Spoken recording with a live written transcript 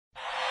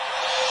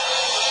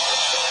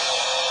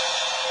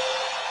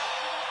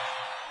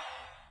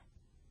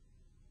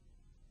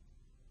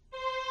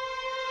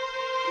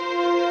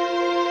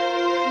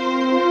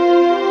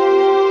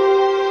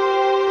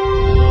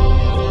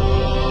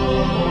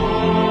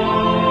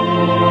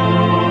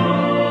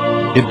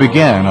It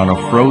began on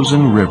a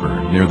frozen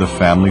river near the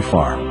family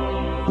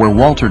farm, where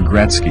Walter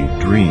Gretzky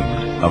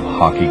dreamed of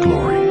hockey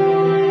glory.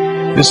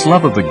 This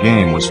love of the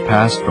game was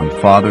passed from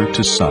father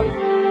to son,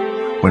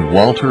 when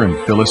Walter and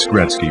Phyllis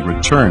Gretzky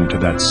returned to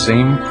that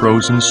same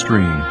frozen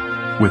stream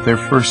with their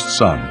first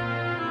son,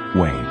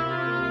 Wayne.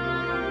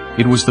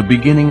 It was the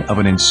beginning of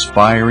an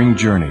inspiring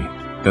journey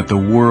that the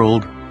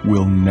world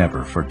will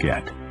never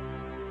forget.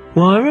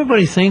 Well,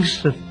 everybody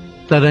thinks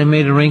that I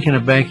made a rink in a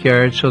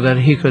backyard so that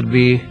he could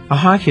be a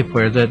hockey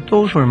player, that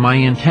those were my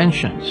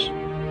intentions.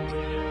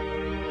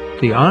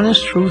 The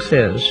honest truth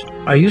is,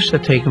 I used to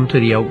take him to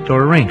the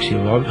outdoor rinks. He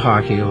loved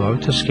hockey, he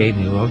loved to skate,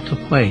 and he loved to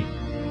play.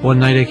 One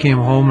night I came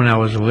home and I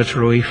was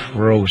literally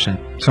frozen.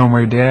 So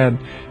my dad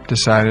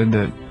decided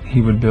that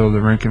he would build a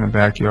rink in the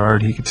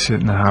backyard. He could sit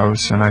in the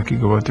house and I could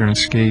go out there and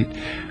skate.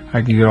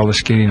 I could get all the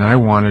skating I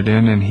wanted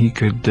in and he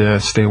could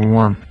stay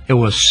warm. It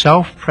was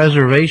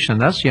self-preservation.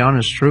 That's the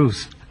honest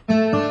truth.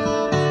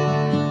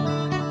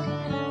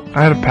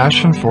 I had a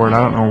passion for it.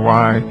 I don't know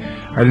why.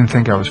 I didn't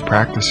think I was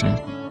practicing.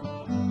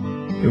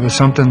 It was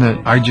something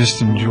that I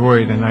just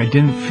enjoyed, and I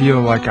didn't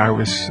feel like I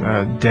was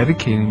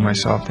dedicating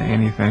myself to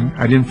anything.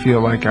 I didn't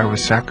feel like I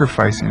was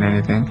sacrificing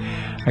anything.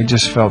 I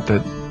just felt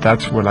that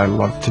that's what I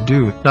loved to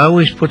do. I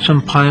always put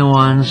some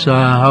pylons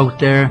out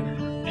there,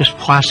 just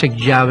plastic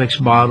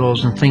Javix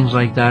bottles and things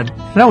like that.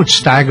 And I would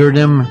stagger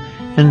them,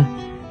 and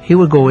he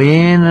would go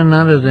in and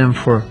out of them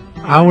for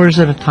hours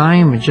at a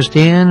time, just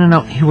in and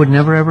out. He would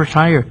never ever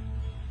tire.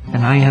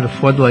 And I had a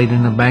floodlight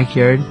in the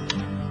backyard,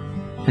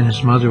 and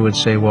his mother would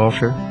say,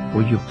 "Walter,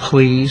 would you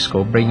please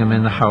go bring him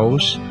in the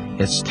house?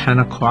 It's 10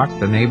 o'clock.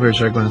 The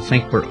neighbors are going to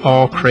think we're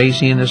all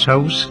crazy in this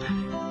house."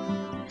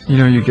 You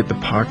know, you get the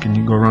puck and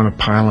you go around a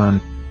pylon.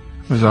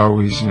 It was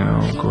always, you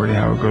know, Gordie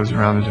Howe goes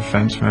around the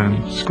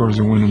defenseman, scores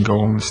a winning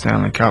goal in the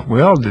Stanley Cup.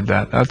 We all did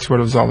that. That's what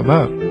it was all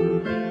about.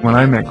 When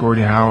I met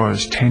Gordie Howe, I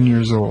was 10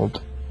 years old.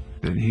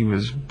 He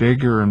was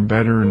bigger and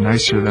better and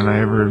nicer than I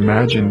ever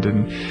imagined.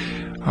 And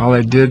all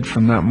I did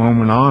from that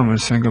moment on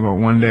was think about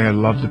one day I'd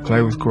love to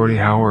play with Gordie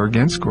Howe or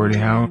against Gordie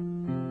Howe.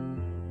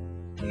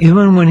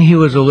 Even when he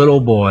was a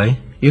little boy,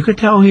 you could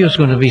tell he was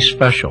going to be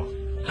special.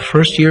 The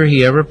first year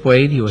he ever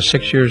played, he was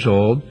 6 years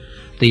old.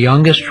 The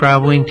youngest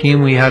traveling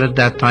team we had at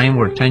that time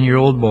were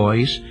 10-year-old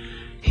boys.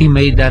 He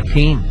made that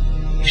team.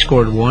 He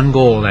scored 1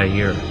 goal that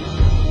year.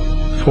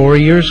 4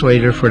 years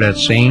later, for that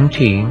same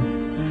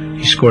team,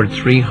 he scored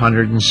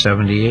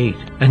 378.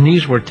 And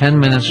these were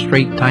 10-minute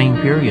straight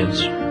time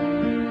periods.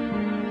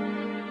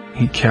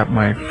 He kept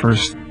my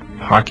first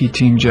hockey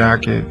team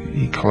jacket.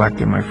 He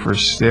collected my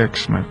first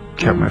sticks,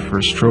 kept my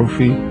first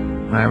trophy.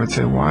 And I would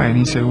say, why? And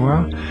he said,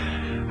 well,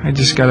 I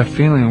just got a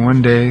feeling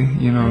one day,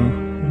 you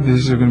know,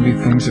 these are going to be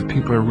things that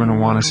people are going to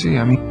want to see.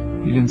 I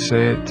mean, he didn't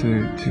say it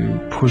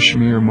to push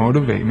me or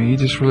motivate me. He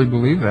just really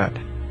believed that.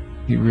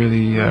 He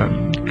really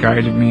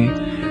guided me,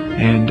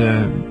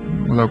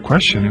 and without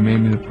question, it made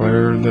me the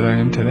player that I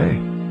am today.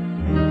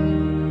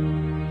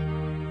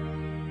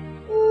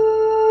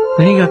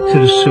 Then he got to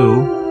the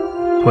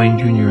Sioux, playing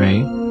Junior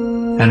A,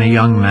 and a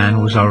young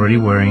man was already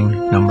wearing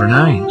number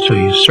 9. So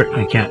you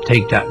certainly can't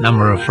take that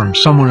number from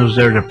someone who was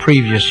there the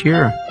previous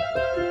year.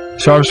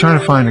 So I was trying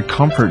to find a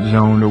comfort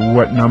zone to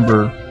what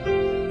number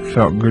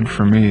felt good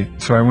for me.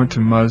 So I went to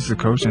Muzz, the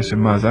coach, and I said,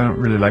 Muzz, I don't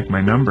really like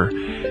my number.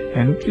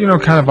 And, you know,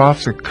 kind of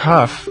off the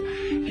cuff,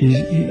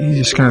 he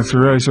just kind of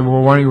threw it out. He said,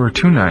 well, why don't you wear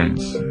 2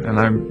 9s? And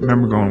I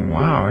remember going,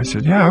 wow. I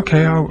said, yeah,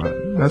 okay,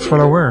 that's what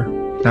I'll wear,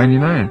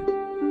 99.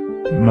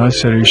 Muzz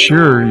said, are you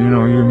sure, you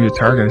know, you're going to be a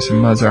target? I said,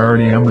 Muzz, I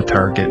already am a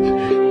target.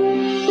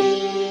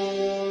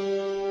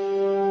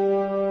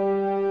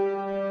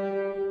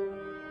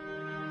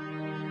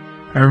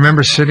 I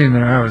remember sitting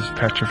there, I was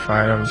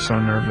petrified, I was so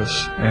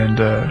nervous, and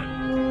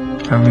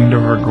I leaned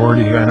over to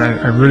Gordie, and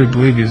I really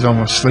believe he was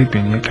almost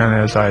sleeping. He kind of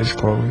had his eyes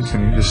closed,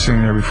 and he was just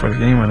sitting there before the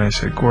game, and I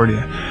said, Gordie,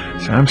 I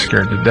said, I'm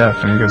scared to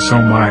death. And he goes, so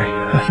am I.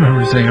 I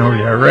remember saying, oh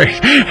yeah, right.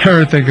 I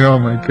remember thinking, oh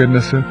my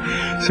goodness.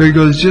 So he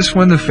goes, just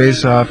win the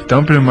face-off,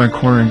 dump it in my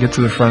corner, and get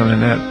to the front of the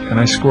net. And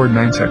I scored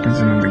 9 seconds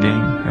into the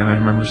game, and I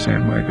remember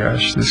saying, my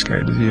gosh, this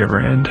guy, does he ever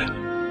end?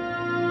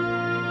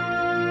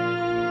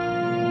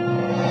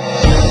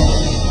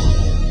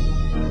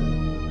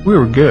 We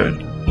were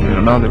good. You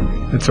know, now that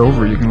it's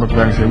over, you can look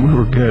back and say we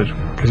were good,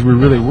 because we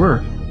really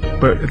were.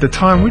 But at the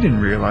time, we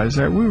didn't realize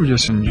that. We were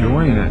just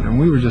enjoying it, and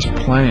we were just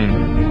playing.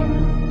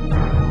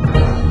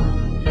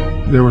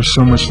 There was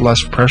so much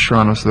less pressure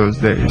on us those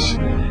days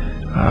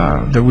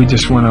that we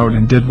just went out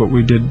and did what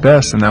we did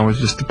best, and that was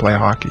just to play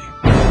hockey.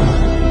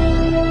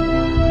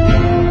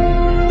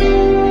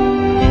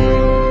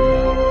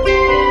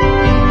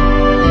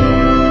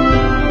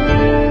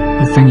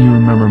 The thing you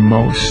remember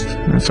most,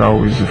 it's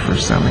always the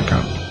first Stanley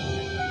Cup.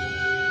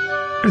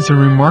 It's a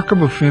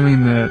remarkable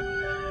feeling that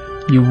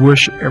you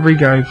wish every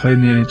guy who played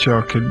in the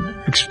NHL could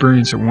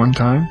experience at one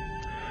time,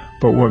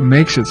 but what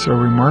makes it so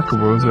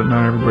remarkable is that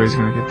not everybody's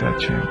going to get that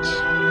chance.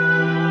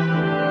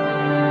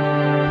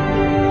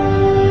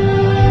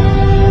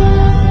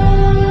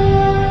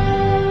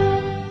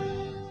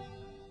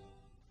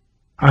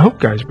 I hope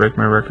guys break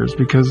my records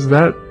because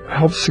that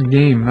helps the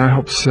game. That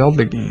helps sell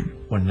the game.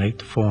 One night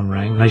the phone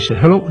rang and I said,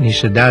 hello. And he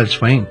said, Dad,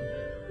 it's Wayne.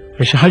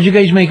 I said, how'd you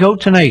guys make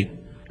out tonight?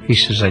 He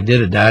says, I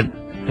did it, Dad.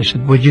 I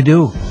said, what'd you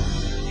do?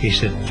 He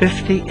said,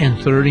 50 and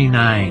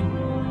 39.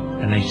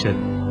 And I said,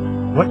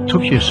 what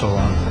took you so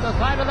long? To the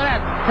side of the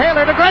net.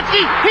 Taylor to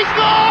Gretzky. He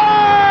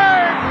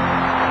scored!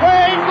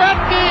 Wayne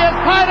Gretzky has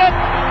tied it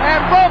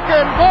and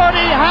broken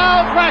Gordie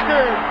Howe's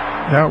record.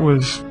 That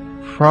was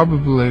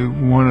probably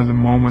one of the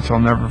moments I'll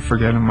never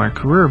forget in my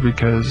career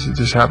because it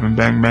just happened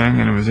bang bang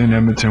and it was in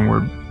Edmonton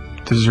where it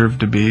deserved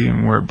to be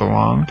and where it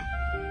belonged.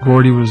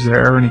 Gordie was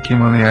there and he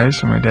came on the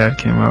ice and my dad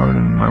came out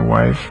and my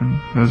wife, and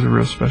it was a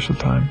real special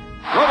time.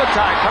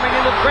 Robitaille coming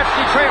into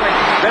Gretzky trailing.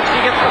 Gretzky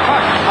gets the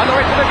puck on the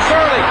way to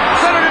McSorley.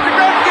 Centered it to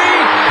Gretzky.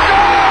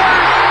 Scores!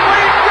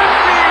 Wayne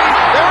Gretzky!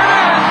 There it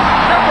is!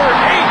 Number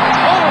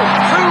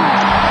 802.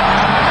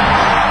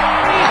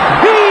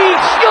 He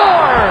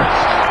scores!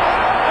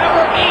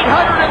 Number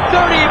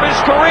 830 of his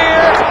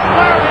career.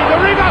 Larry, the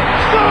rebound.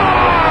 Score!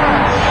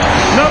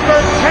 Number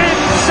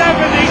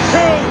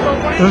 1072.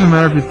 It doesn't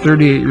matter if you're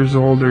 38 years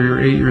old or you're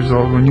 8 years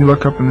old. When you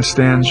look up in the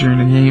stands during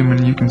the game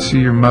and you can see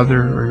your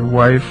mother or your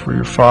wife or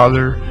your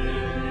father,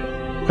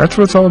 that's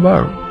what it's all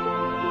about.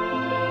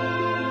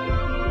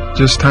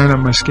 Just tying up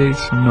my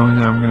skates and knowing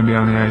that I'm going to be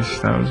on the ice,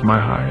 that was my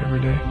high every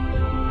day.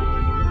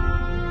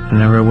 I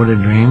never would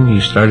have dreamed. He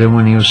started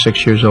when he was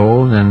 6 years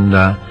old and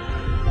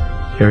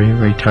he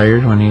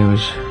retired when he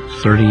was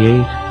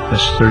 38.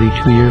 That's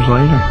 32 years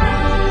later.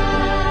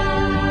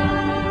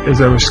 As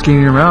I was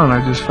skating around,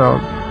 I just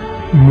felt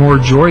more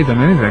joy than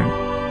anything.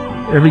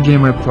 Every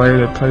game I played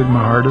my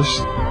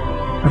hardest.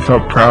 I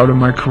felt proud of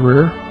my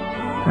career,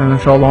 and I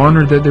felt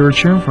honored that they were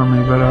cheering for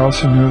me, but I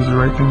also knew it was the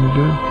right thing to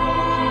do.